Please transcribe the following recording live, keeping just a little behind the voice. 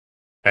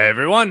Hey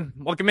everyone,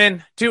 welcome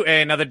in to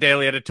another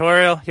daily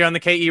editorial here on the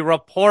KE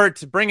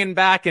Report, bringing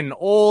back an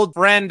old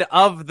friend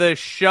of the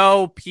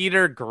show,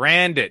 Peter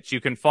Grandich.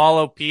 You can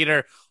follow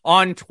Peter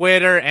on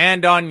Twitter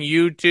and on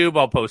YouTube.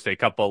 I'll post a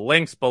couple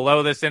links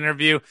below this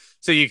interview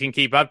so you can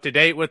keep up to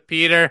date with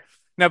Peter.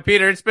 Now,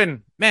 Peter, it's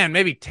been,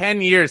 maybe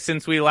 10 years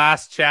since we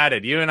last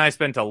chatted. You and I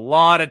spent a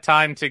lot of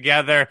time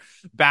together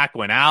back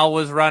when Al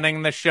was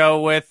running the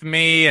show with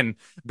me and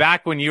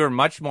back when you were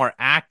much more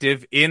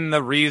active in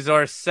the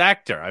resource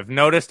sector. I've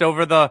noticed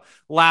over the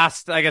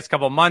last,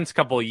 couple months,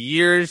 couple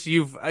years,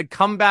 you've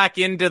come back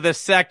into the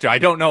sector. I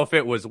don't know if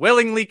it was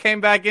willingly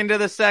came back into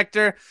the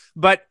sector,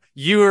 but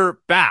you're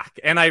back.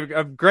 And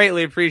I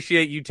greatly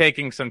appreciate you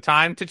taking some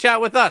time to chat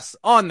with us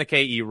on the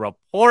KE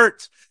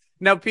Report.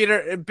 Now,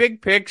 Peter,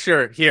 big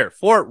picture here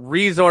for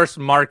resource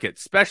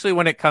markets, especially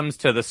when it comes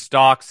to the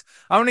stocks.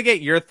 I want to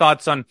get your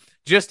thoughts on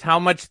just how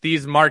much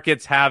these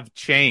markets have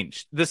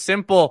changed. The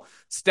simple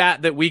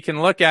stat that we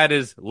can look at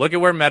is look at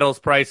where metals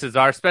prices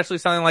are, especially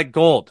something like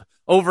gold,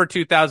 over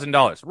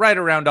 $2,000, right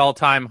around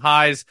all-time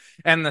highs.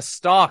 And the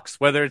stocks,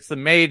 whether it's the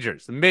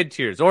majors, the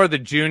mid-tiers, or the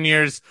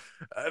juniors,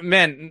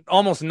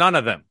 almost none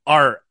of them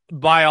are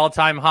by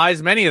all-time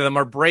highs. Many of them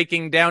are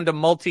breaking down to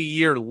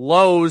multi-year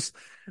lows.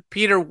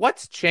 Peter,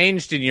 what's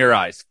changed in your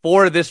eyes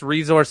for this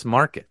resource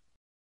market?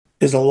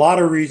 There's a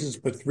lot of reasons,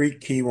 but three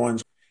key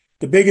ones.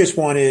 The biggest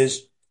one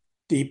is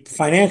the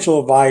financial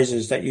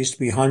advisors that used to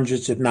be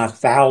hundreds, if not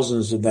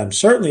thousands of them.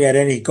 Certainly at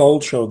any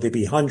gold show, there'd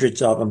be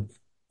hundreds of them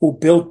who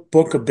built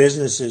book of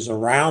businesses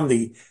around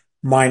the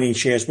mining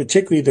shares,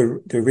 particularly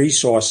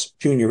the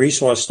junior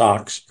resource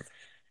stocks.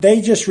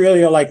 They just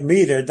really are like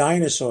me. They're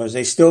dinosaurs.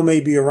 They still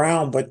may be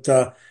around, but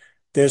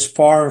there's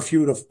far and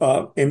few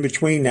in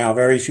between now.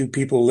 Very few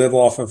people live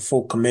off of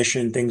full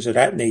commission, things of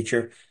that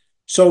nature.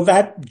 So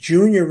that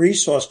junior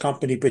resource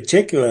company in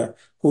particular,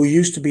 who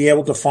used to be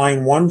able to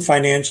find one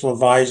financial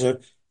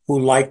advisor who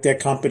liked their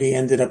company,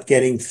 ended up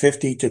getting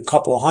 50 to a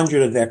couple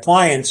hundred of their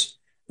clients,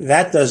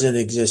 that doesn't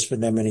exist for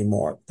them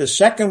anymore. The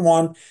second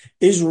one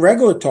is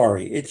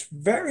regulatory. It's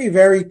very,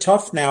 very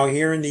tough now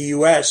here in the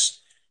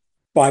U.S.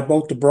 by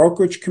both the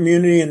brokerage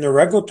community and the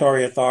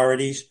regulatory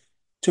authorities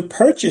to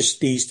purchase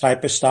these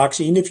type of stocks,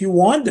 even if you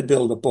wanted to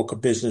build a book of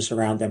business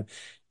around them.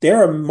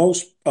 There are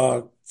most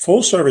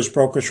full service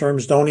brokerage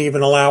firms don't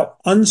even allow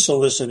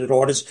unsolicited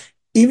orders,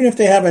 even if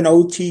they have an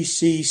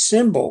OTC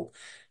symbol.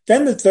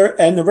 Then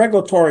the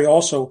regulatory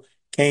also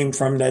came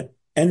from that,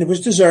 and it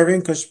was deserving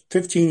because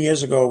 15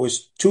 years ago it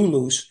was too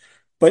loose.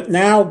 But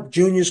now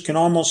juniors can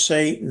almost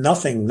say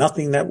nothing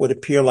that would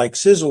appear like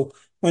sizzle,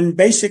 when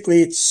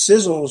basically it's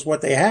sizzle is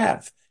what they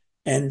have.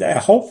 And they're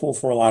hopeful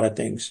for a lot of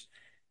things.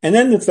 And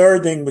then the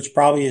third thing, which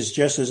probably is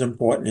just as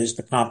important, is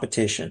the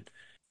competition.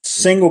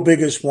 Single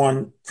biggest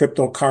one,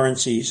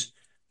 cryptocurrencies,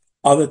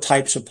 other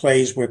types of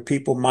plays where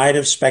people might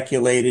have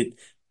speculated,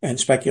 and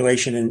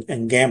speculation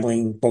and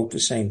gambling, both the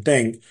same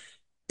thing,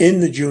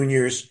 in the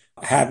juniors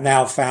have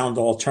now found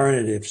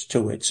alternatives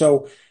to it.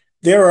 So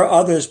there are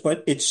others,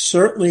 but it's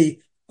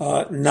certainly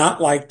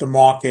not like the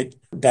market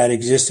that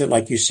existed,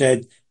 like you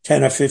said,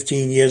 10 or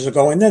 15 years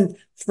ago. And then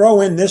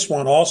throw in this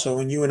one also,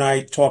 and you and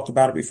I talked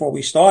about it before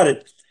we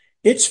started.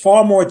 It's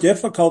far more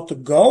difficult to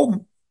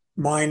go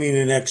mining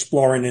and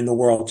exploring in the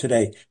world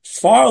today.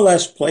 Far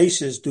less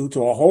places due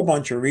to a whole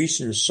bunch of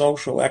reasons,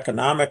 social,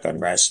 economic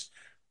unrest,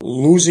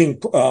 losing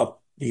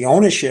the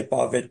ownership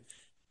of it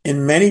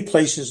in many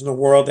places in the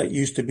world that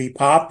used to be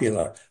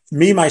popular.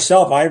 Me,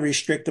 myself, I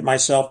restricted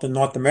myself to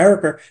North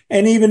America.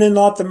 And even in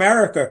North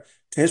America,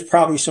 there's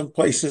probably some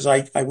places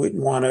I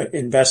wouldn't want to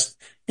invest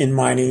in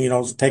mining,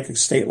 take a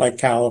state like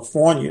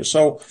California.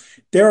 So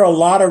there are a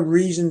lot of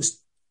reasons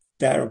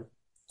that are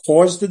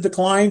caused the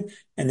decline,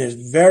 and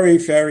there's very,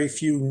 very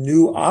few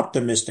new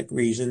optimistic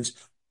reasons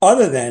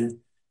other than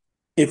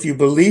if you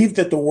believe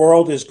that the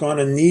world is going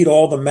to need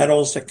all the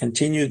metals that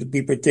continue to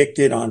be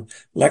predicted on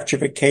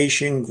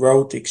electrification,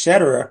 growth,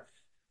 etc.,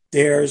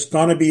 there's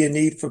going to be a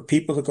need for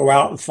people to go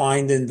out and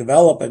find and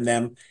develop in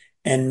them.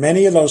 And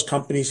many of those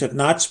companies have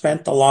not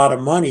spent a lot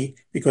of money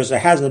because there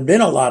hasn't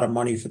been a lot of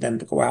money for them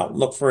to go out and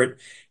look for it.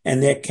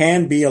 And there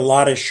can be a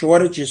lot of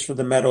shortages for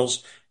the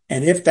metals.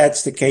 And if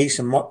that's the case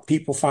and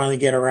people finally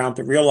get around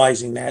to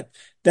realizing that,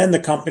 then the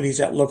companies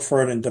that look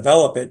for it and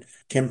develop it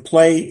can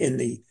play in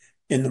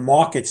the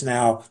markets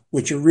now,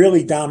 which are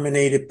really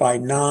dominated by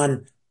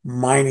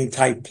non-mining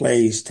type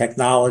plays,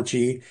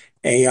 technology,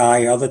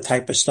 AI, other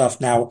type of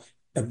stuff. Now,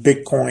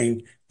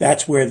 Bitcoin,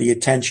 that's where the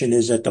attention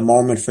is at the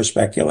moment for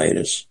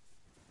speculators.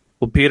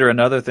 Well, Peter,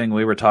 another thing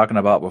we were talking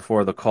about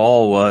before the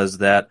call was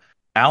that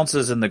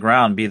ounces in the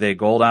ground, be they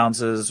gold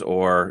ounces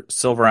or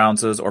silver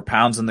ounces or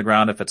pounds in the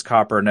ground, if it's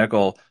copper or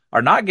nickel,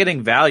 are not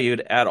getting valued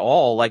at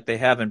all like they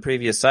have in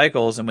previous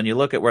cycles. And when you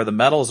look at where the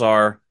metals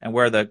are and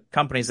where the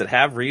companies that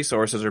have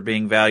resources are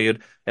being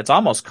valued, it's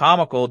almost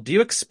comical. Do you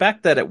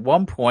expect that at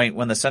one point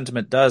when the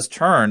sentiment does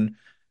turn,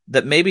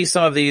 that maybe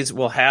some of these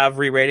will have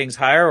re-ratings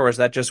higher, or is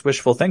that just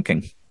wishful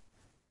thinking?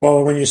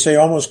 Well, when you say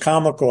almost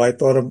comical, I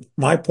thought of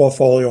my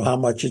portfolio, how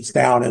much it's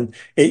down. And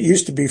it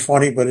used to be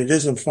funny, but it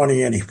isn't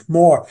funny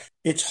anymore.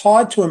 It's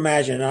hard to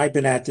imagine. And I've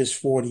been at this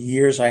 40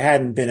 years. I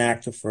hadn't been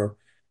active for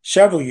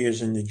several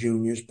years in the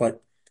juniors,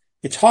 but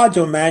it's hard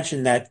to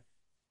imagine that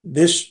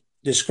this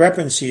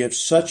discrepancy of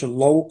such a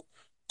low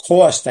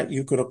cost that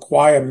you could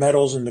acquire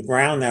metals in the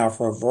ground now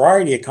for a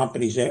variety of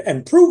companies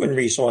and proven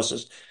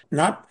resources,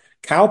 not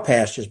cow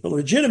pastures, but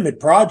legitimate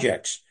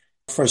projects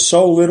for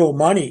so little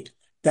money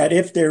that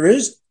if there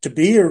is to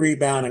be a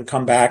rebound and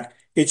come back,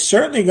 it's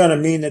certainly going to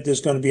mean that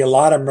there's going to be a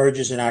lot of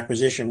mergers and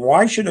acquisition.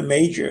 Why should a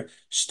major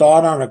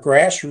start on a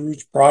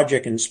grassroots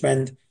project and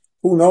spend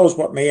who knows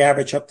what may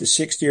average up to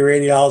 $60 or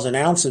 $80 an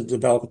ounce to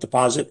develop a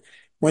deposit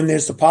when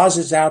there's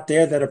deposits out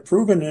there that are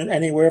proven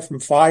anywhere from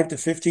 $5 to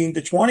 $15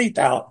 to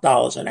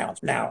 $20 an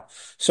ounce now.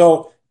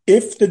 So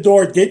if the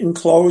door didn't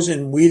close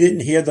and we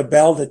didn't hear the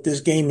bell that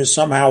this game is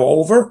somehow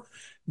over,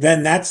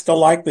 then that's the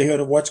likelihood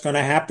of what's going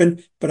to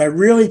happen. But I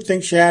really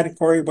think, Shad and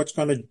Corey, what's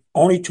going to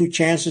only two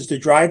chances to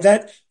drive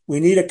that. We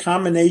need a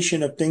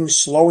combination of things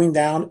slowing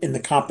down in the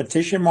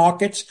competition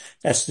markets.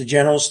 That's the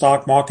general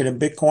stock market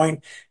and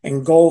Bitcoin,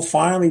 and gold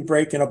finally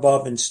breaking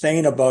above and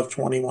staying above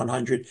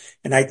 2,100.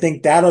 And I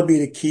think that'll be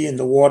the key in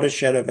the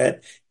watershed of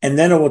it. And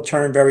then it will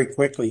turn very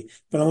quickly.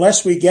 But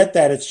unless we get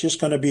that, it's just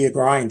going to be a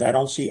grind. I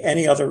don't see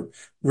any other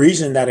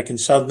reason that it can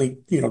suddenly,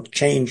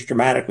 change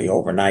dramatically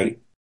overnight.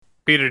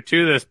 Peter,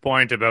 to this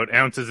point about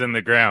ounces in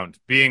the ground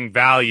being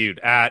valued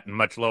at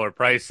much lower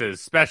prices,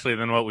 especially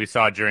than what we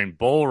saw during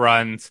bull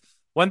runs,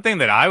 one thing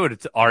that I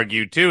would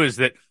argue too is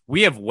that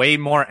we have way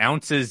more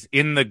ounces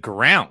in the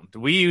ground.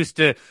 We used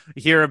to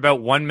hear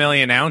about 1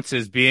 million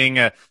ounces being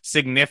a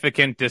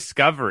significant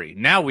discovery.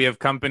 Now we have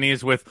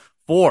companies with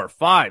 4,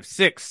 5,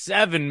 6,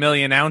 7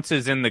 million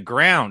ounces in the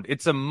ground.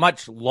 It's a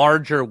much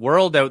larger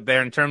world out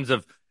there in terms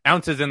of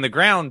ounces in the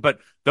ground, but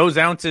those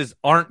ounces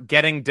aren't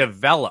getting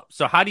developed.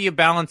 So how do you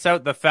balance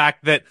out the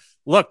fact that,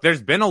 look,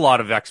 there's been a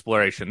lot of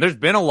exploration, there's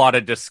been a lot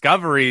of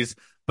discoveries,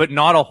 but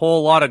not a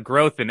whole lot of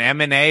growth in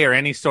M&A or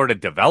any sort of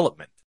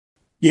development?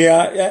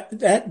 Yeah,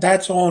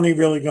 that's only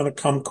really going to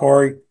come,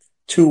 Corey,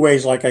 two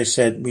ways. Like I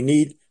said, we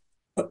need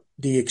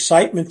the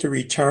excitement to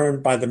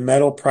return by the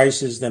metal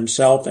prices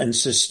themselves and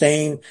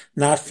sustain,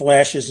 not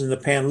flashes in the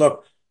pan.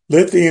 Look,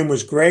 lithium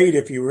was great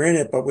if you were in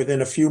it, but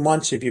within a few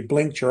months, if you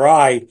blinked your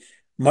eye,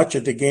 much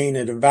of the gain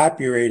had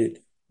evaporated.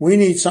 We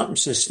need something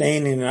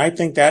sustaining.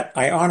 And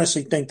I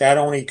honestly think that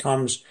only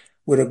comes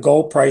with a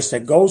gold price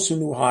that goes to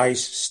new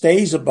highs,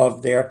 stays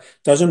above there,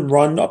 doesn't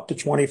run up to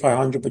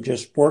 2,500, but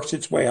just works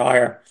its way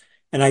higher.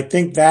 And I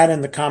think that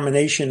and the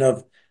combination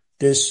of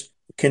this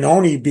can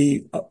only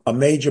be a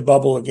major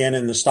bubble again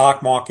in the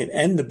stock market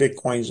and the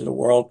Bitcoins of the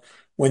world.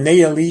 When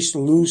they at least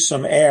lose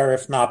some air,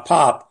 if not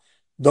pop,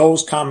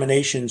 those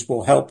combinations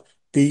will help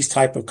these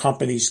type of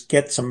companies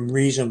get some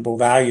reasonable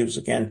values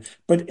again.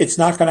 But it's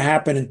not going to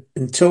happen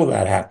until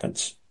that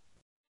happens.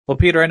 Well,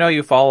 Peter, I know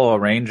you follow a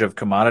range of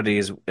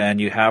commodities and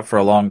you have for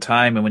a long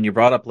time. And when you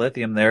brought up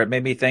lithium there, it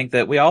made me think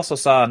that we also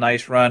saw a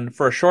nice run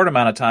for a short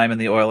amount of time in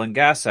the oil and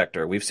gas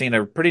sector. We've seen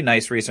a pretty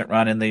nice recent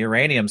run in the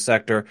uranium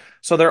sector.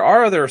 So there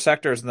are other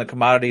sectors in the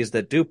commodities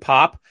that do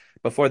pop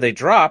before they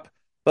drop.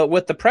 But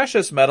with the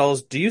precious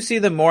metals, do you see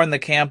them more in the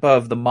camp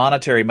of the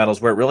monetary metals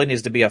where it really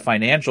needs to be a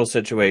financial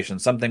situation,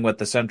 something with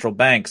the central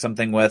bank,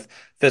 something with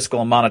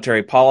fiscal and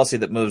monetary policy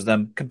that moves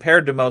them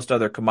compared to most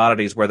other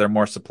commodities where they're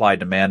more supply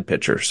demand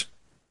pictures?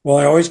 Well,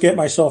 I always get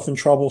myself in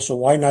trouble, so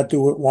why not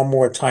do it one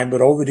more time?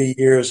 But over the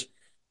years,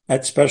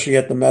 especially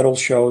at the metal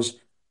shows,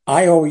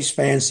 I always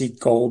fancied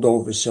gold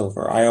over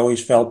silver. I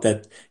always felt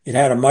that it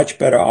had a much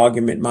better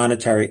argument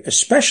monetary,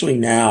 especially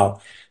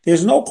now.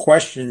 There's no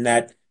question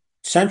that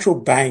central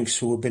banks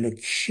who have been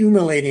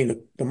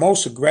accumulating the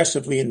most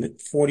aggressively in the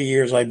 40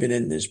 years I've been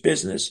in this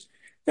business,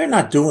 they're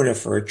not doing it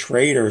for a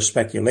trade or a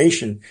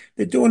speculation.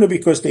 They're doing it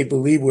because they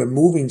believe we're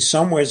moving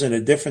somewheres in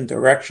a different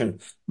direction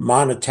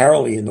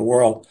monetarily in the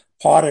world.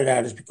 Part of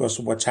that is because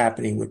of what's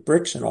happening with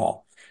BRICS and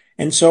all.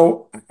 And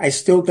so I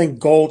still think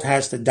gold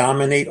has to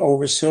dominate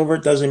over silver.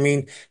 It doesn't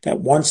mean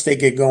that once they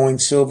get going,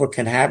 silver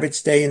can have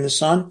its day in the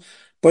sun.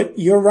 But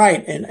you're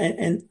right.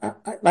 And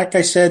like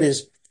I said,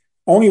 is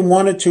only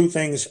one or two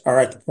things are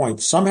at the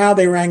point. Somehow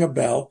they rang a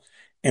bell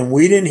and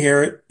we didn't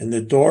hear it and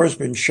the door has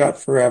been shut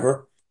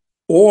forever.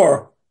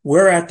 Or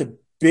we're at the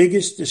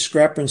biggest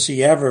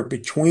discrepancy ever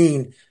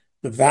between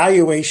the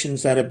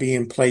valuations that are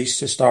being placed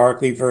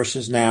historically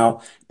versus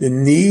now, the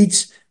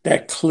needs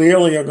that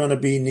clearly are going to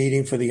be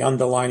needing for the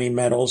underlying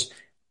metals,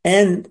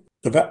 and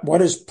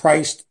what is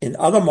priced in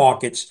other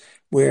markets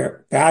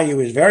where value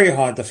is very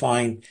hard to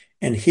find.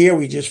 And here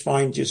we just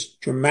find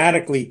just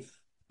dramatically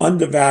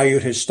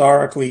undervalued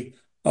historically,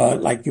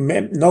 like you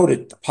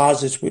noted,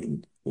 deposits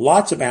with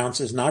lots of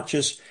ounces, not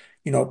just,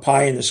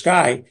 pie in the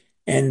sky.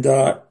 And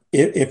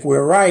if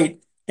we're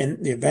right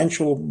and the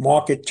eventual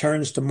market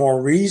turns to more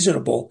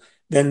reasonable,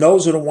 then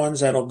those are the ones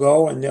that'll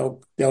go and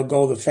they'll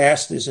go the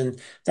fastest. And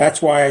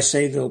that's why I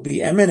say there'll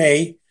be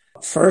M&A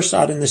first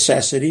out of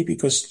necessity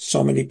because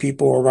so many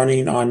people are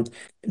running on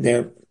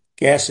their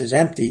gas is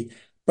empty.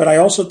 but I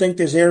also think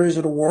there's areas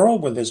of the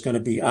world where there's going to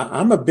be.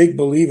 I'm a big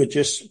believer,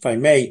 just if I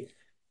may,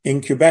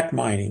 in Quebec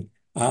mining.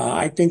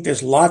 I think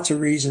there's lots of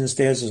reasons.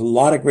 There's a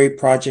lot of great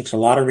projects, a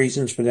lot of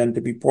reasons for them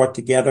to be brought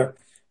together.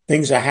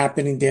 Things are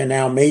happening there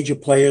now. Major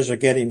players are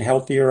getting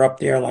healthier up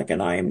there, like an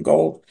IM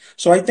Gold.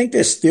 So I think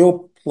there's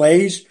still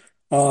plays,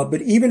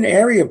 but even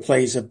area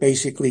plays have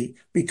basically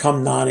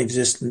become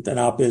non-existent in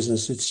our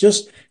business.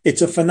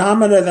 It's a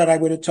phenomena that I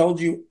would have told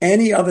you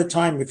any other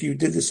time if you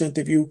did this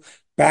interview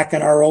back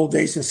in our old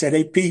days and said,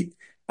 "Hey, Pete,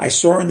 I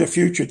saw in the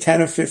future 10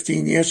 or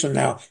 15 years from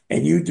now,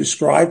 and you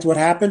described what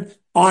happened."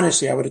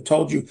 Honestly, I would have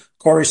told you,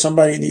 Corey,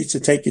 somebody needs to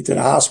take you to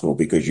the hospital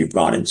because you've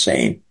gone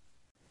insane.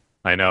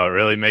 I know it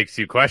really makes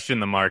you question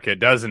the market,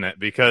 doesn't it?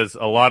 Because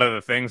a lot of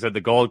the things that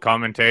the gold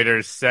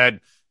commentators said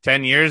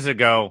 10 years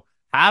ago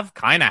have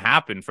kind of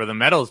happened for the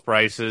metals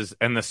prices,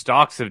 and the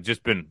stocks have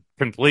just been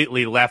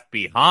completely left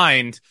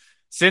behind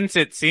since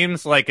it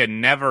seems like a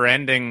never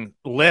ending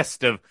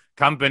list of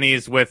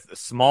companies with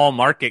small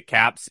market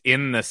caps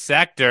in the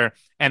sector,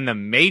 and the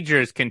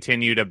majors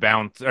continue to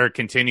bounce or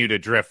continue to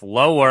drift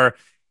lower.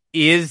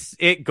 Is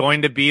it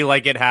going to be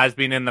like it has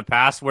been in the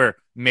past where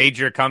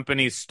major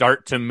companies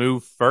start to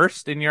move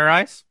first in your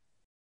eyes?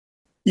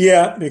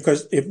 Yeah,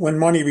 because when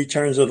money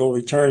returns, it'll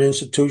return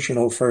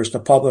institutional first. The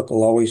public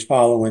will always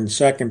follow in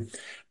second.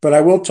 But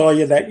I will tell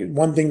you that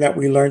one thing that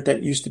we learned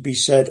that used to be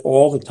said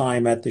all the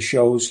time at the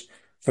shows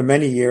for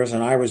many years,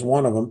 and I was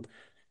one of them,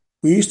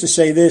 we used to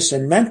say this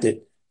and meant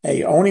it.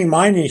 Hey, owning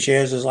mining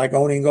shares is like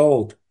owning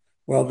gold.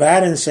 Well,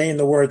 that and saying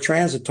the word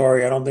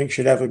transitory, I don't think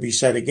should ever be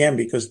said again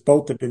because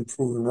both have been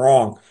proven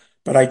wrong.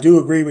 But I do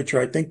agree with you.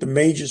 I think the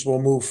majors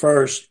will move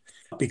first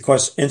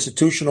because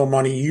institutional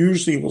money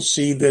usually will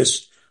see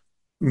this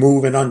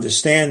move and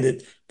understand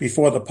it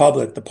before the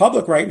public. The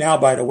public right now,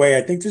 by the way,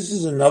 I think this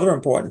is another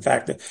important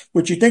factor,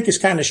 which you think is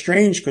kind of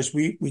strange because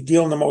we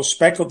deal in the most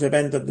speculative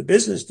end of the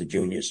business, the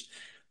juniors.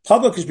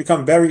 Public has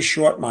become very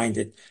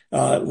short-minded.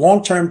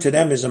 Long term to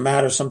them is a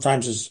matter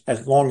sometimes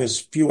as long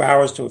as a few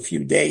hours to a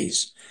few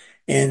days.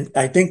 And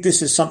I think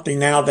this is something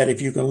now that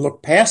if you can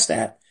look past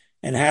that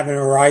and have an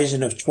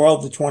horizon of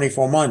 12 to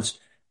 24 months,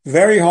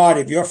 very hard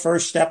if you're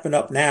first stepping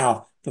up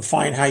now to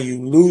find how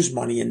you lose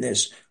money in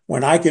this.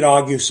 When I could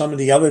argue some of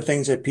the other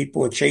things that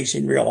people are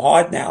chasing real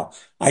hard now,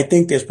 I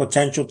think there's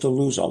potential to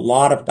lose a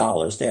lot of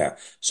dollars there.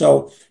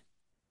 So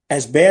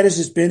as bad as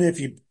it's been, if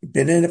you've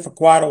been in it for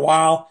quite a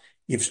while,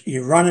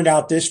 you've run it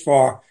out this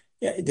far.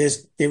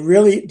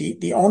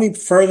 The only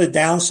further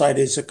downside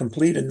is a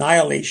complete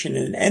annihilation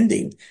and an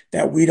ending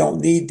that we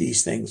don't need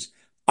these things.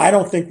 I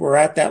don't think we're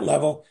at that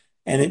level.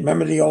 And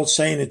remember the old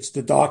saying, it's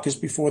the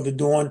darkest before the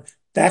dawn.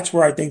 That's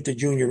where I think the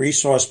junior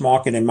resource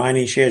market and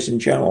mining shares in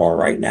general are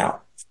right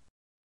now.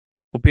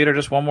 Well, Peter,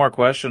 just one more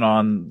question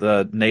on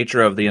the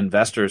nature of the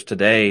investors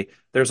today.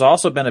 There's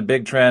also been a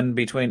big trend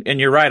between,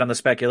 and you're right on the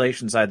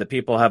speculation side, that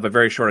people have a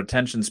very short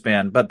attention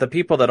span, but the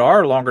people that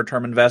are longer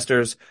term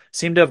investors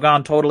seem to have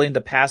gone totally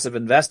into passive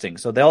investing.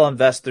 So they'll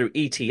invest through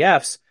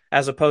ETFs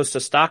as opposed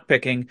to stock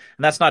picking. And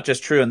that's not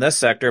just true in this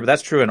sector, but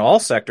that's true in all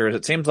sectors.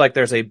 It seems like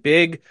there's a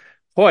big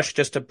push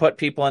just to put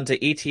people into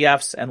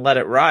ETFs and let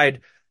it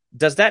ride.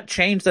 Does that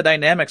change the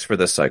dynamics for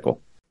this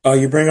cycle?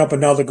 You bring up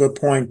another good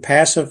point.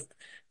 Passive.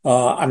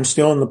 I'm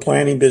still in the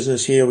planning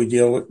business here. We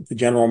deal with the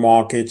general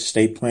market,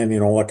 estate planning,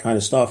 and all that kind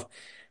of stuff.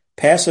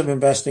 Passive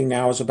investing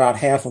now is about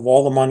half of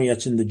all the money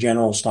that's in the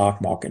general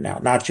stock market now,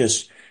 not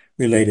just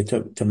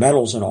related to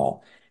metals and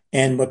all.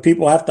 And what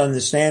people have to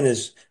understand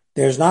is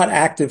there's not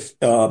active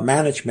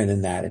management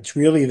in that. It's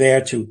really there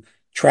to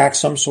track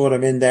some sort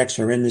of index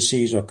or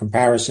indices or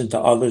comparison to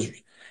others.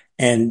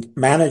 And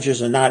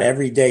managers are not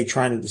every day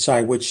trying to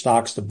decide which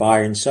stocks to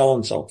buy and sell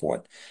and so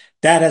forth.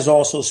 That has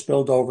also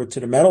spilled over to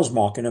the metals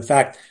market. In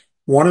fact,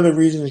 one of the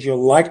reasons you're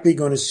likely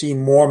going to see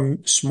more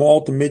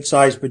small to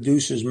mid-sized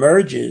producers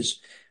merge is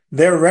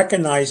they're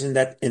recognizing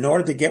that in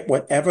order to get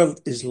whatever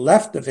is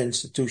left of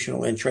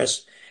institutional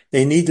interest,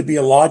 they need to be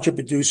a larger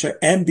producer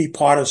and be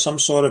part of some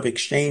sort of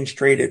exchange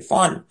traded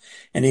fund.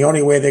 And the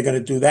only way they're going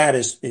to do that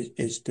is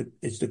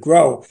to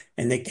grow,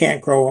 and they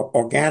can't grow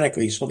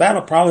organically. So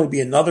that'll probably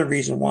be another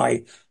reason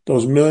why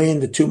those 1 million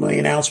to 2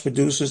 million ounce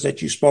producers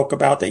that you spoke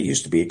about that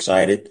used to be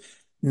excited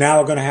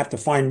now are going to have to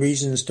find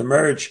reasons to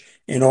merge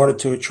in order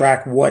to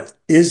attract what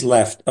is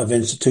left of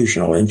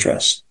institutional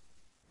interest.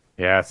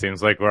 Yeah, it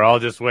seems like we're all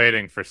just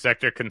waiting for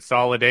sector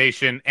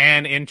consolidation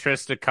and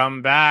interest to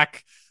come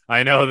back.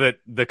 I know that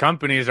the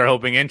companies are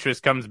hoping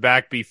interest comes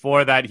back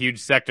before that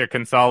huge sector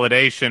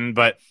consolidation,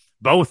 but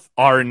both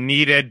are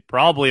needed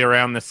probably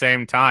around the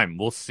same time.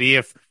 We'll see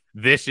if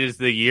this is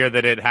the year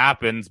that it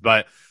happens,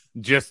 but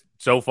just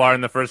so far in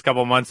the first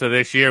couple months of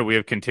this year, we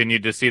have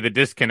continued to see the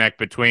disconnect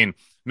between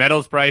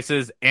metals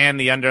prices and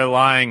the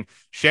underlying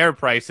share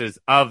prices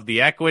of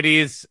the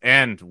equities.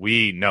 And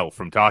we know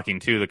from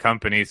talking to the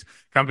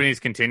companies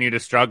continue to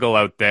struggle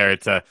out there.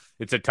 It's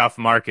a tough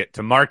market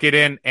to market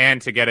in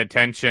and to get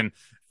attention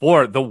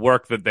for the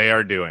work that they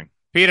are doing.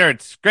 Peter,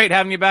 it's great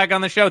having you back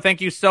on the show.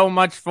 Thank you so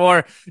much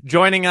for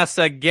joining us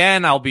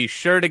again. I'll be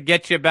sure to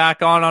get you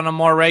back on a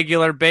more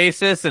regular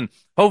basis, and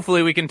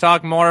hopefully we can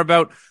talk more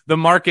about the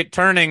market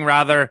turning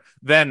rather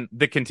than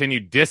the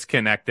continued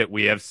disconnect that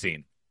we have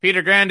seen.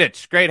 Peter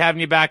Grandich, great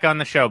having you back on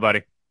the show,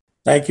 buddy.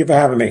 Thank you for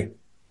having me.